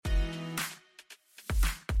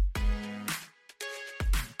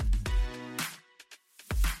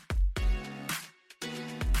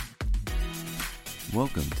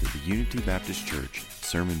Welcome to the Unity Baptist Church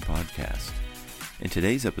Sermon Podcast. In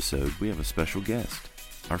today's episode, we have a special guest.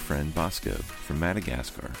 Our friend Bosco from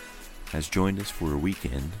Madagascar has joined us for a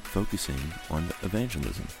weekend focusing on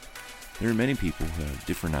evangelism. There are many people who have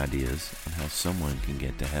different ideas on how someone can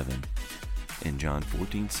get to heaven. In John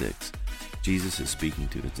 14:6, Jesus is speaking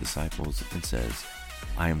to his disciples and says,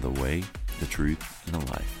 "I am the way, the truth, and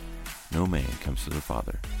the life. No man comes to the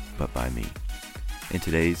Father but by me." In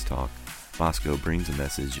today's talk, Bosco brings a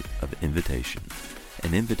message of invitation,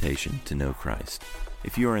 an invitation to know Christ.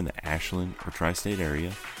 If you are in the Ashland or Tri-State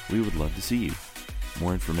area, we would love to see you.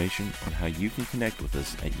 More information on how you can connect with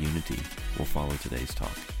us at Unity will follow today's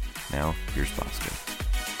talk. Now, here's Bosco.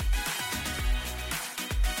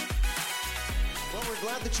 Well, we're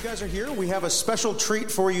glad that you guys are here. We have a special treat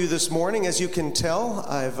for you this morning. As you can tell,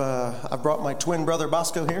 I've brought my twin brother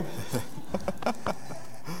Bosco here.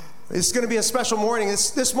 It's going to be a special morning.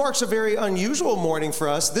 This marks a very unusual morning for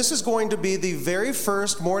us. This is going to be the very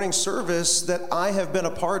first morning service that I have been a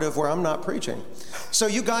part of where I'm not preaching. So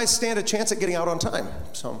you guys stand a chance at getting out on time.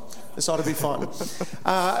 So this ought to be fun.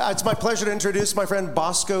 It's my pleasure to introduce my friend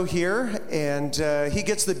Bosco here, and he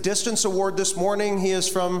gets the Distance Award this morning. He is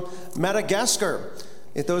from Madagascar.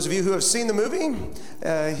 If those of you who have seen the movie,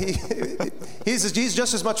 he's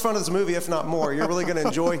just as much fun as the movie, if not more. You're really going to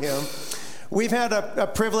enjoy him. We've had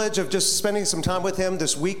a privilege of just spending some time with him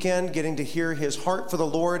this weekend, getting to hear his heart for the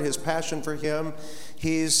Lord, his passion for him.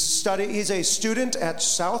 He's a student at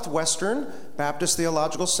Southwestern Baptist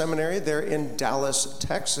Theological Seminary there in Dallas,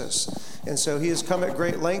 Texas. And so he has come at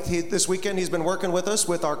great length. This weekend he's been working with us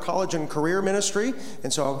with our college and career ministry.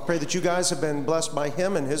 And so I pray that you guys have been blessed by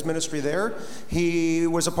him and his ministry there. He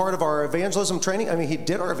was a part of our evangelism training. He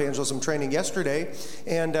did our evangelism training yesterday.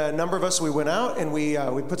 And a number of us, we went out and we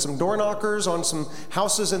put some door knockers on some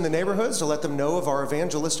houses in the neighborhoods to let them know of our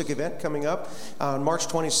evangelistic event coming up on March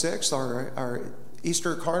 26th, our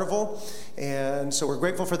Easter Carnival, and so we're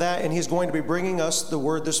grateful for that, and he's going to be bringing us the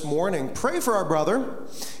word this morning. Pray for our brother.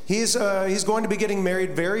 He's going to be getting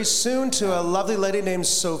married very soon to a lovely lady named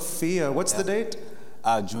Sophia. What's the date?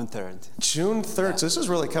 June 3rd. June 3rd, so this is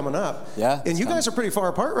really coming up. Yeah. And you guys are pretty far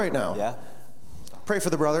apart right now. Yeah. Pray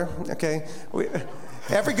for the brother, okay?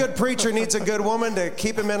 Every good preacher needs a good woman to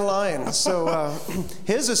keep him in line. So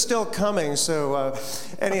his is still coming. So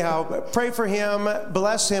anyhow, pray for him.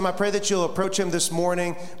 Bless him. I pray that you'll approach him this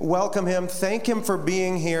morning. Welcome him. Thank him for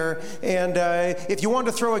being here. And if you want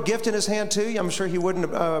to throw a gift in his hand too, I'm sure he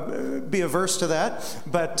wouldn't be averse to that.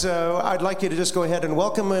 But I'd like you to just go ahead and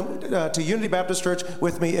welcome him to Unity Baptist Church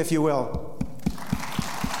with me, if you will.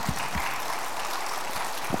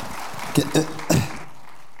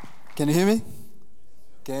 Can you hear me?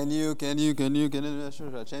 Can you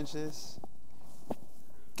should I change this?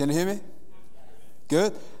 Can you hear me?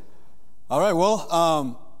 Good? All right, well,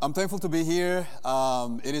 I'm thankful to be here.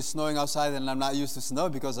 It is snowing outside and I'm not used to snow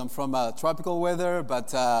because I'm from tropical weather,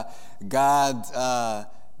 but God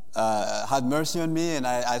had mercy on me and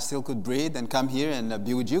I still could breathe and come here and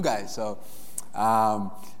be with you guys. So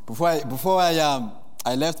before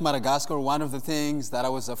I left Madagascar, one of the things that I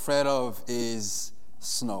was afraid of is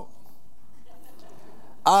snow.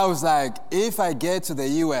 I was like, if I get to the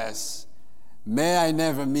U.S., may I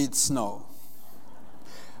never meet snow.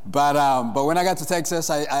 But when I got to Texas,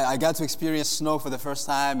 I got to experience snow for the first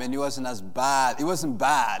time, and it wasn't as bad. It wasn't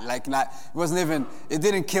bad. It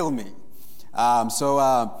didn't kill me. So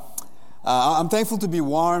I'm thankful to be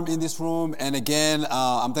warm in this room. And again,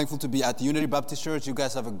 I'm thankful to be at Unity Baptist Church. You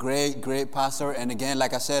guys have a great pastor. And again,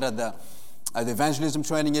 like I said at the evangelism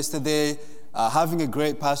training yesterday, having a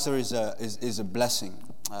great pastor is a blessing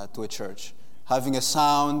to a church. Having a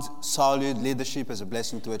sound, solid leadership is a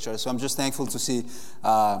blessing to a church. So I'm just thankful to see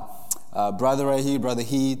brother right here, Brother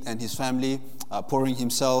Heath and his family pouring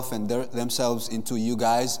himself and themselves into you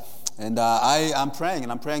guys. And I'm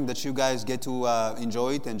praying that you guys get to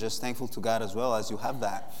enjoy it, and just thankful to God as well as you have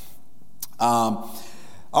that.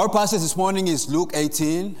 Our passage this morning is Luke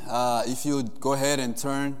 18. If you would go ahead and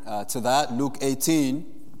turn to that, Luke 18,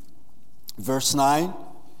 verse 9.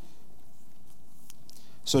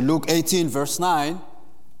 So Luke 18, verse 9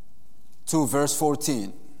 to verse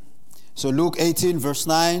 14. So Luke 18, verse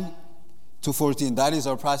 9 to 14. That is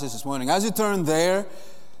our passage this morning. As you turn there,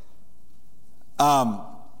 I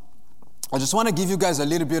just want to give you guys a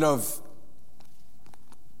little bit of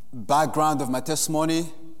background of my testimony,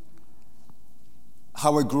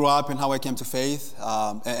 how I grew up and how I came to faith.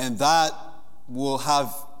 And that will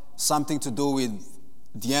have something to do with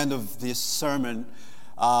the end of this sermon.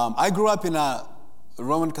 I grew up in a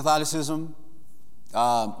Roman Catholicism.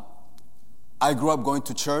 I grew up going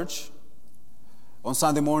to church on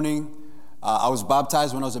Sunday morning. I was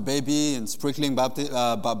baptized when I was a baby in sprinkling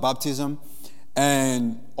baptism.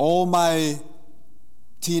 And all my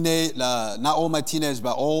not all my teenage,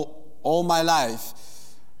 but all my life,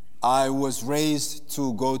 I was raised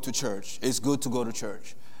to go to church. It's good to go to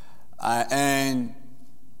church. And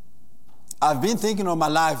I've been thinking all my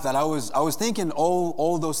life that I was thinking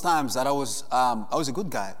all those times that I was a good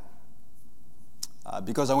guy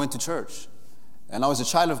because I went to church. And I was a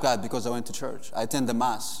child of God because I went to church. I attended the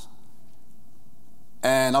Mass.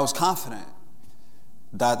 And I was confident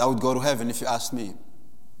that I would go to heaven if you asked me.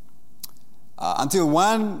 Until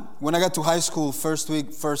when I got to high school, first year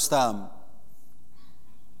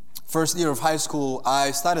of high school,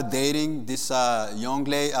 I started dating this young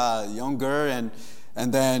girl,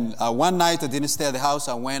 and then one night I didn't stay at the house.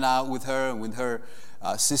 I went out with her and with her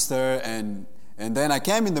sister, and then I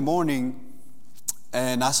came in the morning,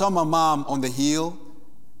 and I saw my mom on the hill,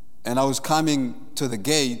 and I was coming to the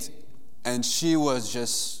gate, and she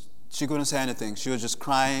couldn't say anything. She was just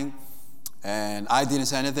crying, and I didn't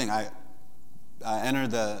say anything. I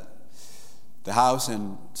entered the house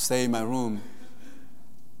and stayed in my room.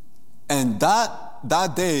 And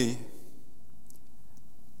that day,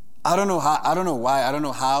 I don't know why, I don't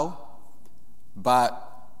know how, but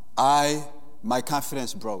my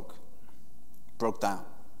confidence broke down.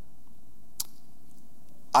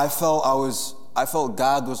 I felt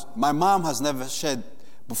God was. My mom has never shed.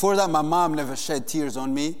 Before that, my mom never shed tears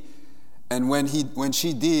on me, and when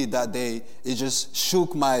she did that day, it just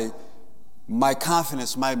shook my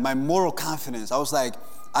confidence, my moral confidence. I was like,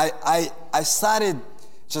 I started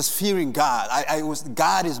just fearing God.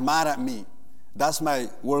 God is mad at me. That's my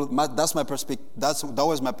world. That's my perspective. That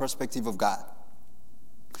was my perspective of God.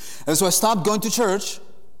 And so I stopped going to church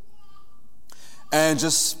and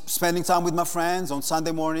just spending time with my friends on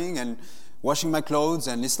Sunday morning and washing my clothes.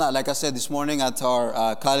 And it's not like I said this morning at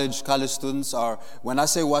our college students. When I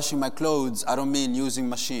say washing my clothes, I don't mean using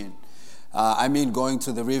machine. I mean going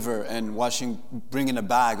to the river and bringing a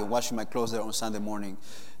bag and washing my clothes there on Sunday morning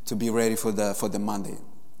to be ready for the Monday.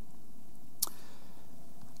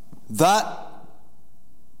 That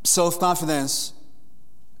self-confidence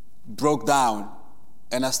broke down,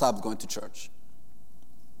 and I stopped going to church.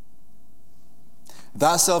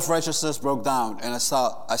 That self-righteousness broke down, and I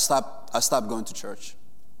stopped going to church.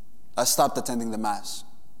 I stopped attending the Mass.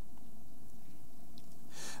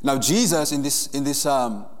 Now Jesus in this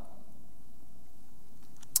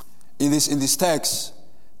text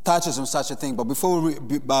touches on such a thing. But before we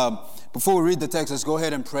read the text, let's go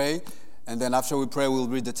ahead and pray, and then after we pray, we'll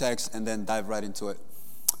read the text and then dive right into it.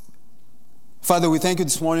 Father, we thank you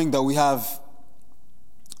this morning that we have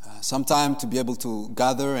some time to be able to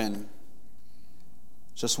gather and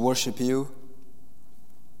just worship you.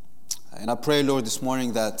 And I pray, Lord, this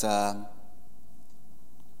morning that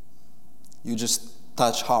you just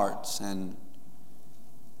touch hearts and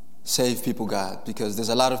save people, God, because there's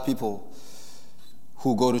a lot of people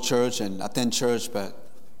who go to church and attend church but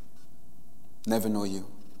never know you.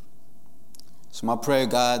 So my prayer,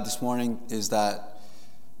 God, this morning is that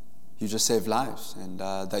you just save lives, and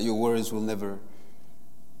that your words will never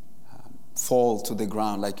fall to the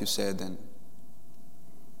ground, like you said, and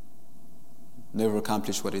never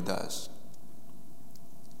accomplish what it does.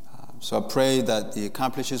 So I pray that it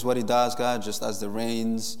accomplishes what it does, God, just as the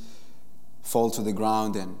rains fall to the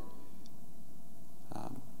ground and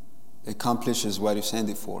accomplishes what you send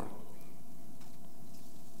it for.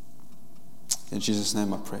 In Jesus'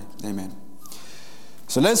 name I pray. Amen.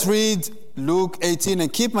 So let's read Luke 18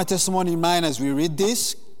 and keep my testimony in mind as we read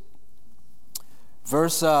this.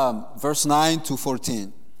 Verse 9 to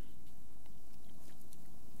 14.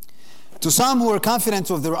 To some who were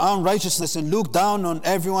confident of their own righteousness and looked down on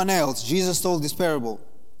everyone else, Jesus told this parable.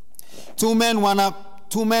 Two men went up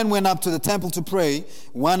to the temple to pray,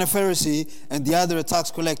 one a Pharisee and the other a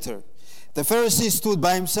tax collector. The Pharisee stood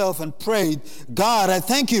by himself and prayed, God, I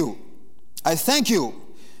thank you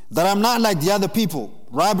that I'm not like the other people,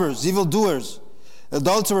 robbers, evildoers,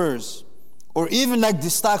 adulterers, or even like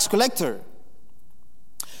this tax collector.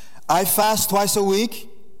 I fast twice a week.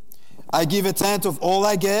 I give a tenth of all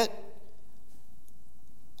I get.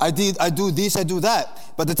 I do this, I do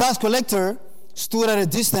that. But the tax collector stood at a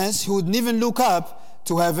distance. He wouldn't even look up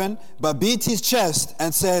to heaven, but beat his chest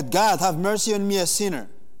and said, God, have mercy on me, a sinner.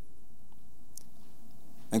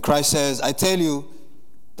 And Christ says, I tell you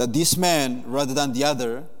that this man, rather than the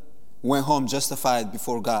other, went home justified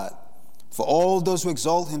before God. For all those who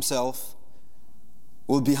exalt himself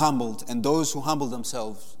will be humbled, and those who humble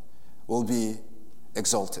themselves will be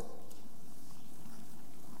exalted.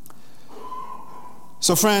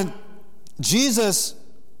 So friend, Jesus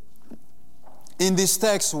in this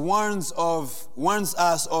text warns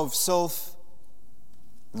us of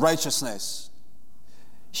self-righteousness.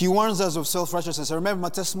 He warns us of self-righteousness. I remember my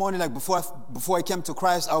testimony, like before I came to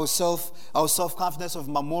Christ, I was self-confident of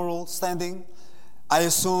my moral standing. I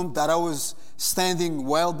assumed that I was standing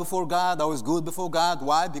well before God. I was good before God.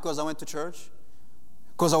 Why? Because I went to church.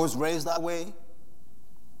 Because I was raised that way.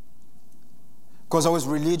 Because I was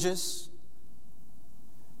religious.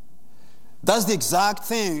 That's the exact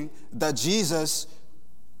thing that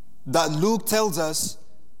Luke tells us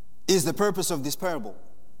is the purpose of this parable.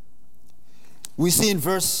 We see in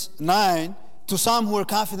verse 9, to some who are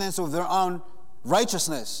confident of their own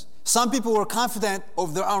righteousness. Some people were confident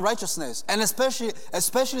of their own righteousness, and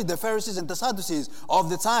especially the Pharisees and the Sadducees of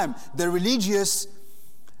the time, the religious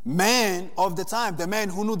men of the time, the men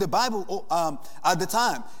who knew the Bible at the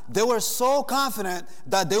time. They were so confident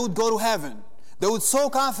that they would go to heaven. They were so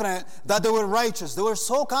confident that they were righteous. They were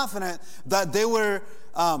so confident that they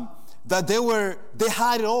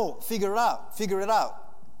had it all figured out.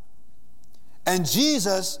 And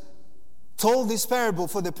Jesus told this parable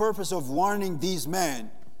for the purpose of warning these men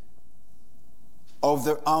of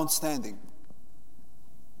their own standing.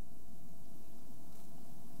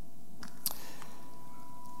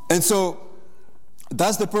 And so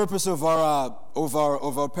that's the purpose of our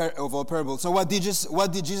parable. So what did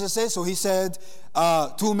Jesus say? So he said,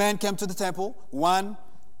 two men came to the temple, one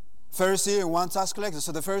Pharisee and one tax collector.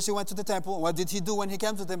 So the Pharisee went to the temple. What did he do when he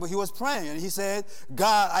came to the temple? He was praying, and he said,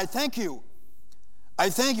 God, I thank you. I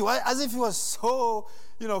thank you. As if he was so,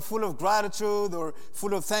 full of gratitude or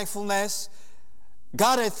full of thankfulness.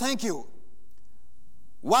 God, I thank you.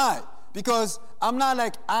 Why? Because I'm not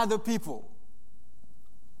like other people.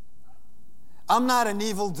 I'm not an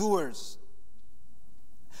evildoer.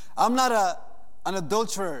 I'm not an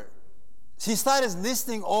adulterer. He started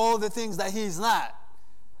listing all the things that he is not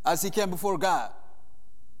as he came before God.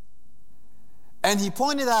 And he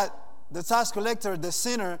pointed at the tax collector, the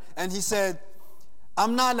sinner, and he said,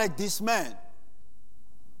 I'm not like this man.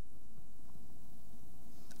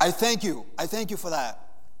 I thank you. I thank you for that.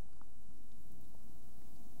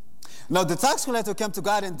 Now, the tax collector came to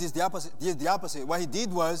God and did the opposite. What he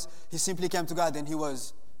did was, he simply came to God and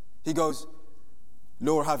he goes,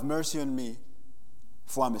 Lord, have mercy on me,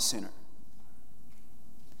 for I'm a sinner.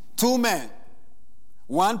 Two men,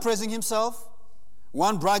 one praising himself,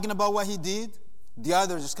 one bragging about what he did, the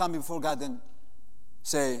other just coming before God and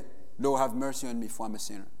say, Lord, have mercy on me, for I'm a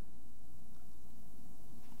sinner.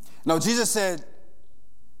 Now, Jesus said,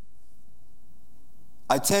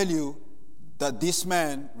 I tell you that this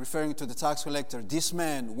man, referring to the tax collector, this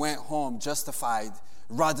man went home justified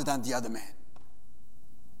rather than the other man.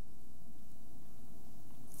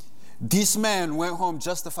 This man went home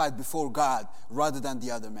justified before God rather than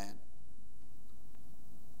the other man.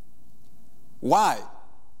 Why?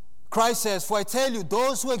 Christ says, for I tell you,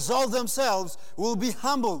 those who exalt themselves will be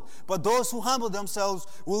humbled, but those who humble themselves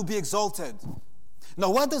will be exalted.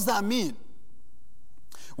 Now, what does that mean?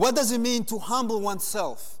 What does it mean to humble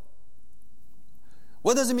oneself?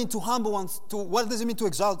 What does it mean to what does it mean to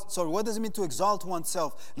exalt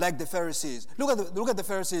oneself like the Pharisees? Look at the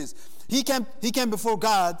Pharisees. He came before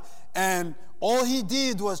God, and all he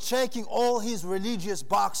did was checking all his religious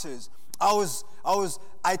boxes.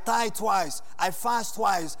 I tithe twice, I fast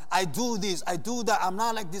twice, I do this, I do that. I'm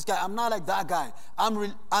not like this guy, I'm not like that guy.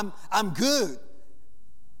 I'm good.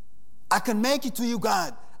 I can make it to you,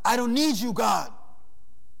 God. I don't need you, God.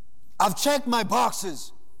 I've checked my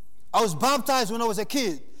boxes. I was baptized when I was a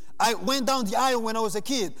kid. I went down the aisle when I was a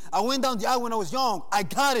kid. I went down the aisle when I was young. I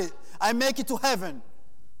got it. I make it to heaven.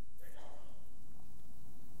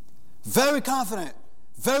 Very confident,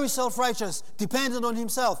 very self-righteous, dependent on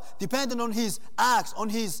himself, dependent on his acts, on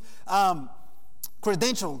his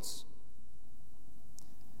credentials.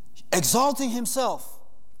 Exalting himself.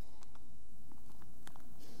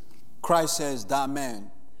 Christ says that man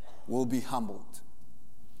will be humbled.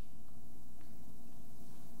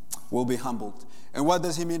 Will be humbled. And what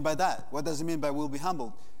does he mean by that? What does he mean by will be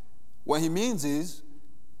humbled? What he means is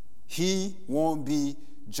he won't be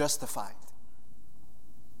justified.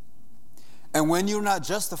 And when you're not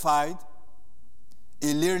justified,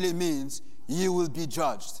 it literally means you will be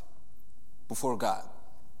judged before God.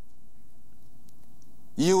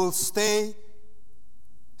 You will stay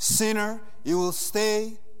sinner, you will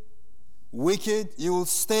stay wicked, you will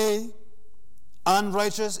stay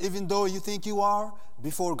unrighteous even though you think you are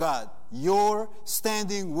before God. Your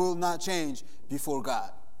standing will not change before God.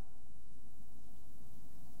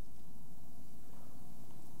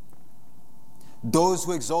 Those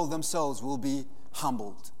who exalt themselves will be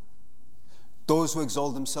humbled. Those who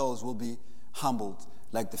exalt themselves will be humbled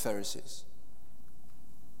like the Pharisees.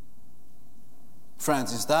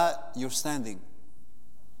 Friends, is that your standing?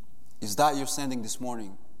 Is that your standing this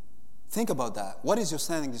morning? Think about that. What is your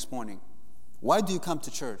standing this morning? Why do you come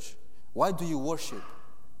to church? Why do you worship?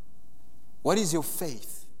 What is your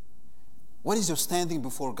faith? What is your standing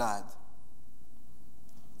before God?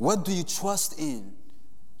 What do you trust in?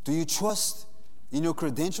 Do you trust in your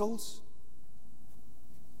credentials?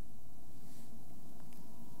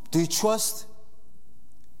 Do you trust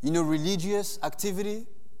in your religious activity?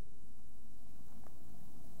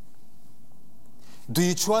 Do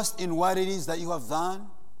you trust in what it is that you have done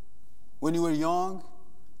when you were young?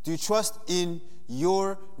 Do you trust in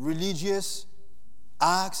your religious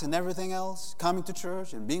acts and everything else? Coming to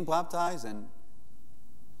church and being baptized, and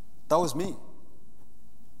that was me.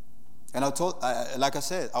 And like I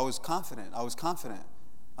said, I was confident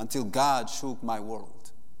until God shook my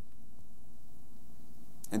world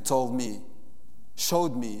and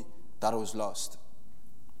showed me that I was lost.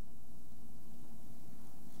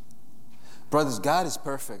 Brothers, God is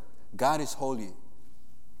perfect. God is holy.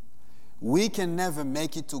 We can never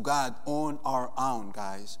make it to God on our own,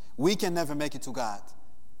 guys. We can never make it to God.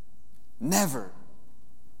 Never.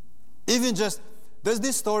 Even there's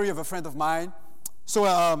this story of a friend of mine.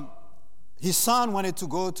 So his son wanted to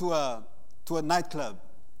go to a nightclub.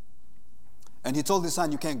 And he told his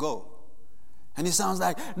son, you can't go. And his son's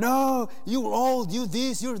like, no, you're old, you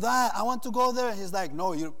this, you're that, I want to go there. And he's like,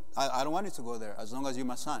 no, I don't want you to go there as long as you're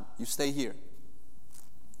my son. You stay here.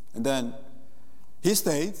 And then he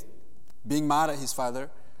stayed, being mad at his father.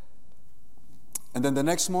 And then the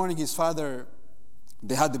next morning,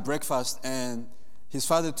 they had the breakfast, and his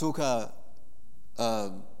father took a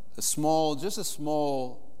small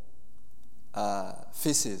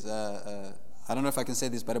feces. I don't know if I can say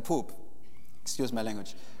this, but a poop. Excuse my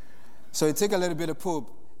language. So he took a little bit of poop,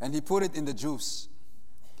 and he put it in the juice.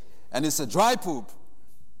 And it's a dry poop.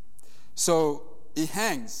 So it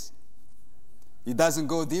hangs. It doesn't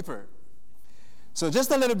go deeper. So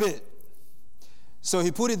just a little bit. So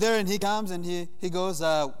he put it there, and he comes, and he goes,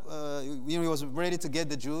 he was ready to get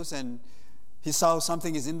the juice, and he saw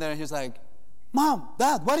something is in there, and he's like, Mom,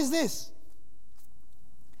 Dad, what is this?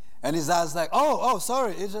 And his dad's like, oh,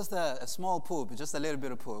 sorry, it's just a small poop. It's just a little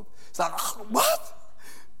bit of poop. It's like, what?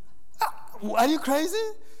 Are you crazy?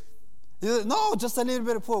 He's like, no, just a little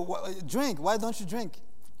bit of poop. Drink. Why don't you drink?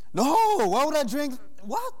 No, why would I drink?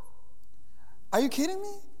 What? Are you kidding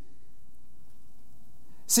me?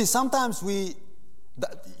 See, sometimes we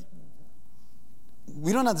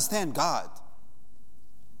don't understand God.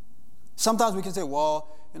 Sometimes we can say,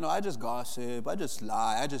 well, I just gossip, I just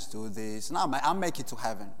lie, I just do this, and I'll make it to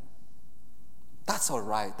heaven. That's all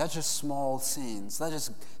right. That's just small sins. That's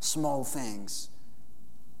just small things.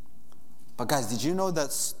 But guys, did you know that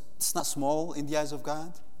it's not small in the eyes of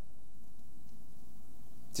God?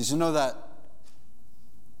 Did you know that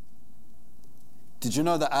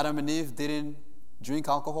Adam and Eve didn't drink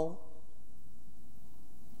alcohol,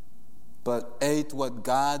 but ate what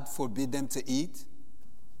God forbid them to eat?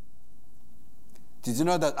 Did you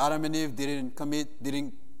know that Adam and Eve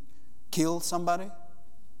didn't kill somebody?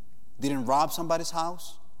 Didn't rob somebody's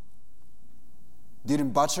house? Didn't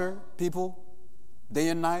butcher people day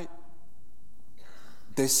and night?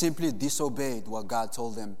 They simply disobeyed what God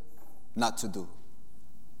told them not to do.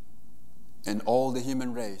 And all the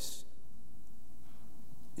human race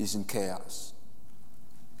is in chaos.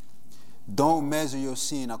 Don't measure your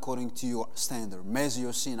sin according to your standard. Measure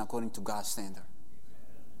your sin according to God's standard.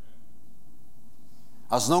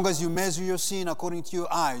 As long as you measure your sin according to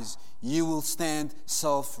your eyes, you will stand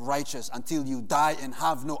self-righteous until you die and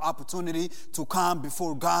have no opportunity to come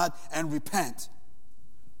before God and repent.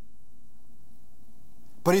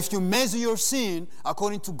 But if you measure your sin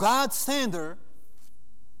according to God's standard,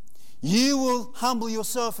 you will humble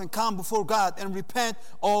yourself and come before God and repent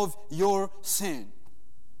of your sin.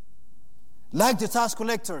 Like the tax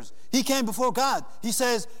collectors, he came before God. He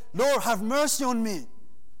says, Lord, have mercy on me,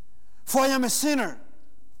 for I am a sinner.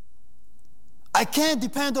 I can't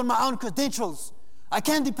depend on my own credentials. I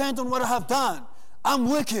can't depend on what I have done. I'm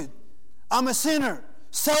wicked. I'm a sinner.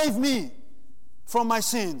 Save me from my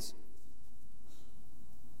sins.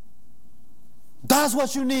 That's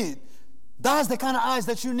what you need. That's the kind of eyes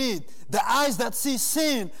that you need. The eyes that see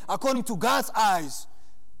sin according to God's eyes.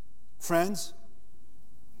 Friends,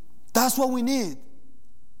 that's what we need.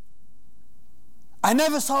 I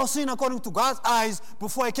never saw sin according to God's eyes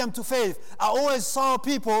before I came to faith. I always saw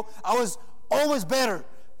people, I was always better.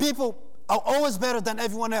 People are always better than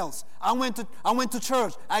everyone else. I went to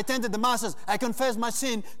church. I attended the masses. I confessed my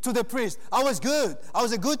sin to the priest. I was good. I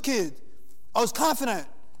was a good kid. I was confident.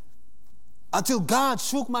 Until God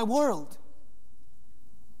shook my world.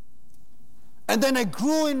 And then I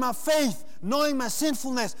grew in my faith, knowing my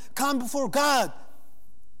sinfulness, come before God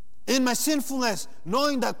in my sinfulness,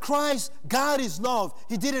 knowing that Christ, God is love.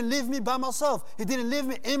 He didn't leave me by myself. He didn't leave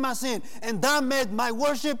me in my sin. And that made my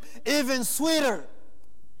worship even sweeter.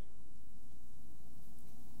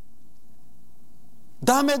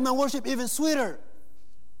 That made my worship even sweeter.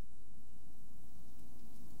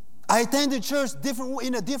 I attended church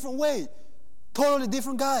in a different way. Totally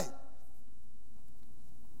different guy.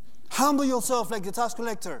 Humble yourself like the tax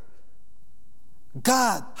collector.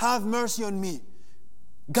 God, have mercy on me.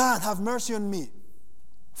 God, have mercy on me,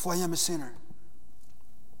 for I am a sinner.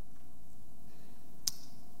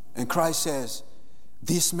 And Christ says,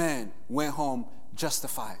 this man went home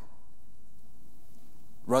justified,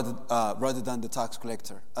 rather than the tax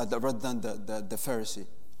collector, rather than the Pharisee.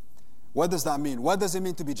 What does that mean? What does it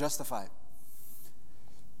mean to be justified?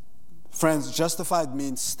 Friends, justified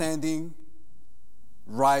means standing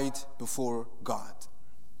right before God.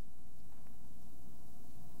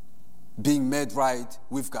 Being made right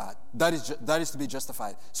with God. That is to be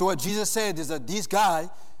justified. So what Jesus said is that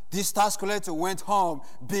this tax collector went home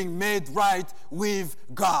being made right with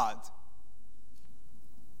God.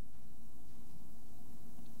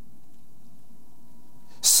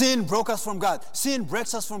 Sin broke us from God. Sin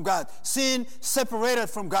breaks us from God. Sin separated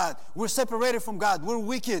from God. We're separated from God. We're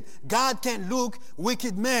wicked. God can't look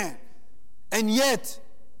wicked man. And yet,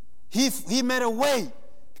 He made a way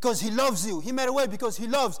because He loves you. He made a way because He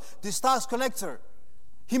loves this tax collector.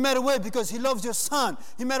 He made a way because He loves your son.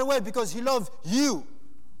 He made a way because He loves you.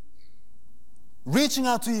 Reaching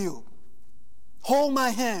out to you. Hold my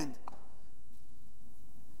hand.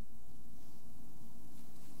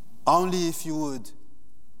 Only if you would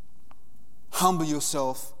humble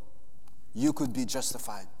yourself, you could be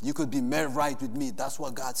justified. You could be made right with me. That's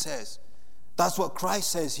what God says. That's what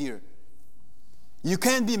Christ says here. You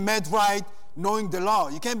can't be made right knowing the law.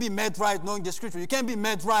 You can't be made right knowing the scripture. You can't be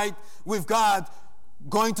made right with God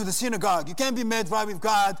going to the synagogue. You can't be made right with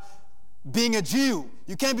God being a Jew.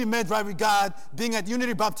 You can't be made right with God being at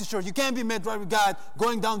Unity Baptist Church. You can't be made right with God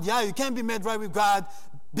going down the aisle. You can't be made right with God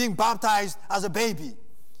being baptized as a baby.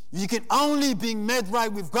 You can only be made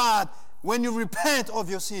right with God when you repent of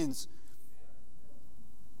your sins.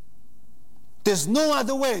 There's no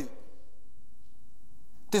other way.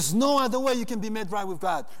 There's no other way you can be made right with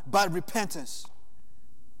God but repentance.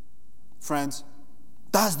 Friends,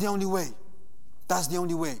 that's the only way. That's the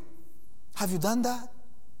only way. Have you done that?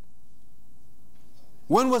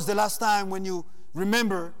 When was the last time when you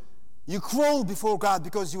remember you crawled before God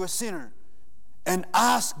because you were a sinner and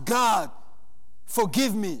asked God,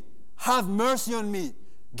 forgive me, have mercy on me,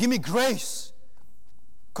 give me grace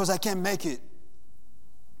because I can't make it?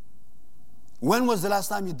 When was the last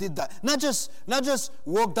time you did that? Not just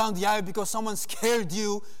walk down the aisle because someone scared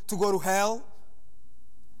you to go to hell.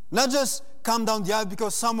 Not just come down the aisle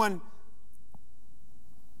because someone,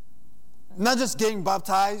 not just getting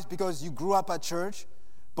baptized because you grew up at church,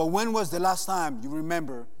 but when was the last time you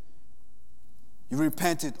remember you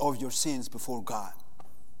repented of your sins before God?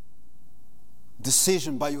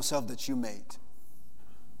 Decision by yourself that you made.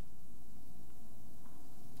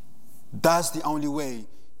 That's the only way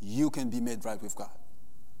you can be made right with God.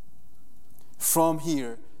 From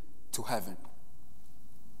here to heaven.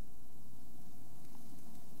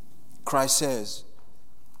 Christ says,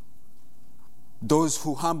 those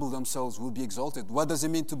who humble themselves will be exalted. What does it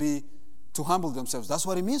mean to humble themselves? That's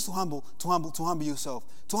what it means to humble yourself.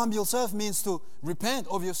 To humble yourself means to repent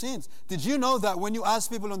of your sins. Did you know that when you ask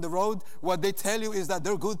people on the road, what they tell you is that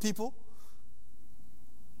they're good people?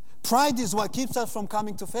 Pride is what keeps us from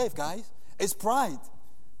coming to faith, guys. It's pride.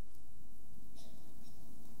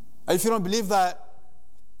 If you don't believe that,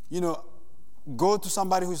 go to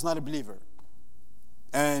somebody who's not a believer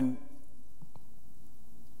and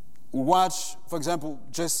watch, for example,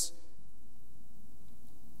 just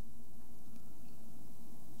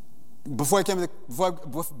before I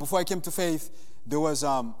came to faith, there was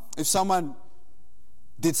if someone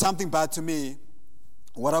did something bad to me,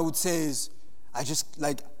 what I would say is I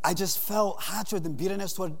just felt hatred and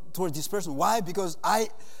bitterness toward this person. Why? Because I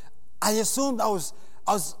assumed I was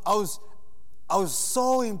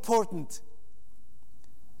so important.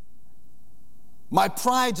 My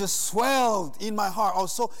pride just swelled in my heart.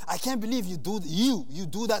 I can't believe you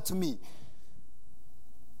do that to me.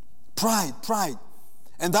 Pride.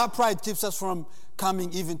 And that pride keeps us from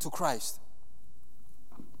coming even to Christ.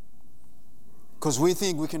 Because we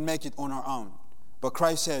think we can make it on our own. But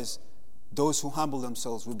Christ says, those who humble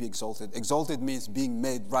themselves will be exalted. Exalted means being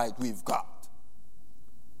made right with God.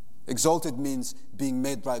 Exalted means being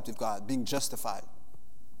made right with God, being justified.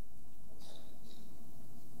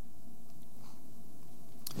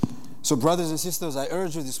 So brothers and sisters, I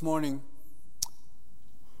urge you this morning,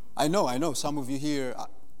 I know some of you here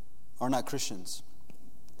are not Christians.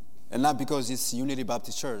 And not because it's Unity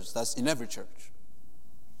Baptist Church. That's in every church.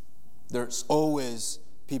 There's always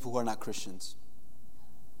people who are not Christians.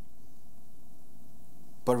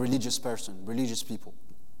 But religious people.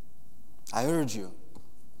 I urge you,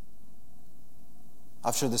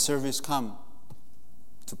 after the service, come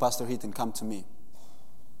to Pastor Heath and come to me.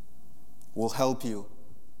 We'll help you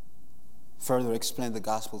further explain the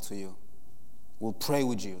gospel to you. We'll pray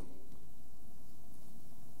with you.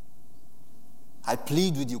 I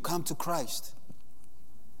plead with you, come to Christ.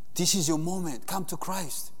 This is your moment. Come to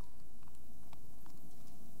Christ.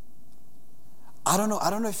 I don't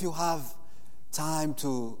know if you have time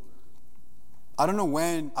to, I don't know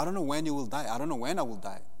when you will die. I don't know when I will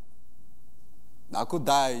die. I could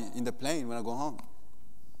die in the plane when I go home.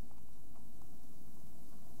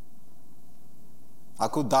 I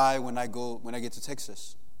could die when I get to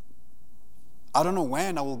Texas. I don't know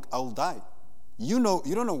when I will die. You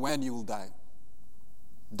don't know when you will die.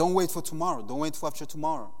 Don't wait for tomorrow. Don't wait for after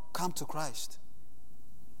tomorrow. Come to Christ.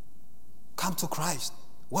 Come to Christ.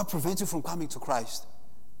 What prevents you from coming to Christ?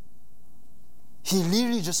 He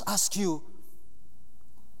literally just asks you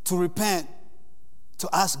to repent, to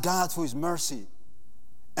ask God for His mercy,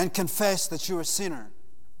 and confess that you're a sinner,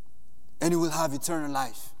 and you will have eternal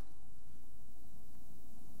life.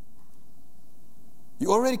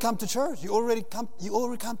 You already come to church. You already come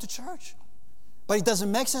to church. But it doesn't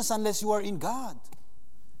make sense unless you are in God.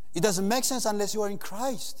 It doesn't make sense unless you are in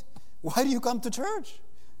Christ. Why do you come to church?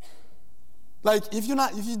 Like, if you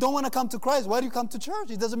don't want to come to Christ, why do you come to church?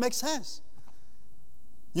 It doesn't make sense.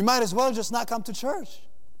 You might as well just not come to church.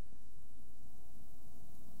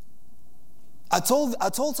 I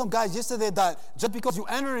told some guys yesterday that just because you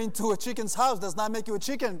enter into a chicken's house does not make you a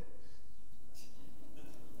chicken.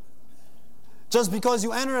 Just because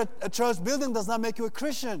you enter a church building does not make you a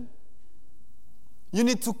Christian. You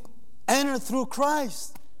need to enter through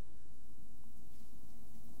Christ.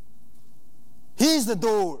 He's the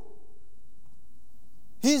door.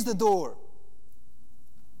 He's the door.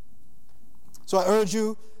 So I urge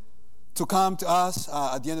you to come to us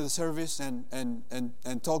at the end of the service and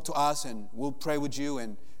talk to us, and we'll pray with you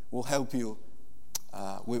and we'll help you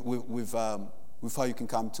with how you can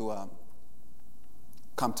come to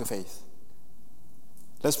faith.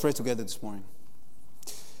 Let's pray together this morning.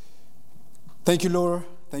 Thank you, Lord.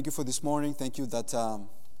 Thank you for this morning. Thank you that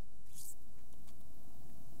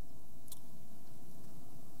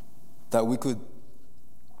we could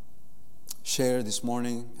share this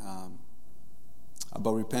morning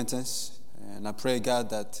about repentance. And I pray,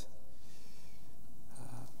 God, that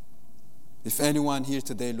if anyone here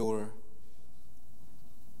today, Lord,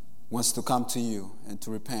 wants to come to you and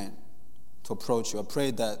to repent, to approach you, I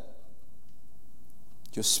pray that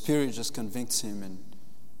your Spirit just convicts him and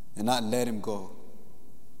not let him go,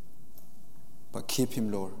 but keep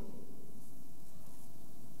him, Lord,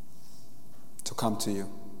 to come to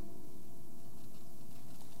you.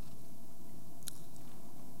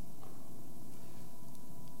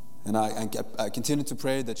 And I continue to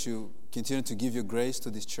pray that you continue to give your grace to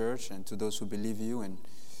this church and to those who believe you, and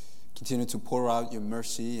continue to pour out your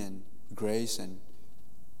mercy and grace, and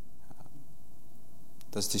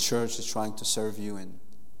that the church is trying to serve you and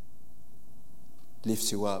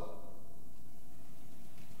lifts you up.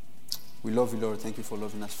 We love you, Lord. Thank you for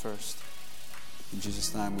loving us first. In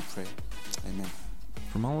Jesus' name we pray. Amen.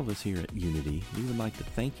 From all of us here at Unity, we would like to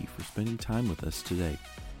thank you for spending time with us today.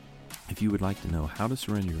 If you would like to know how to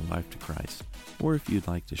surrender your life to Christ, or if you'd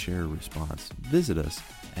like to share a response, visit us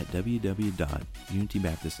at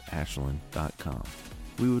www.unitybaptistashland.com.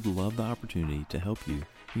 We would love the opportunity to help you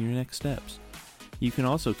in your next steps. You can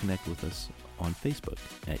also connect with us on Facebook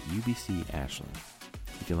at UBC Ashland.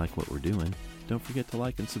 If you like what we're doing, don't forget to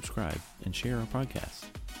like and subscribe and share our podcast.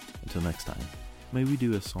 Until next time, may we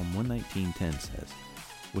do as Psalm 119:10 says,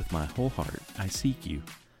 "With my whole heart I seek you.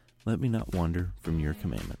 Let me not wander from your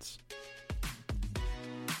commandments."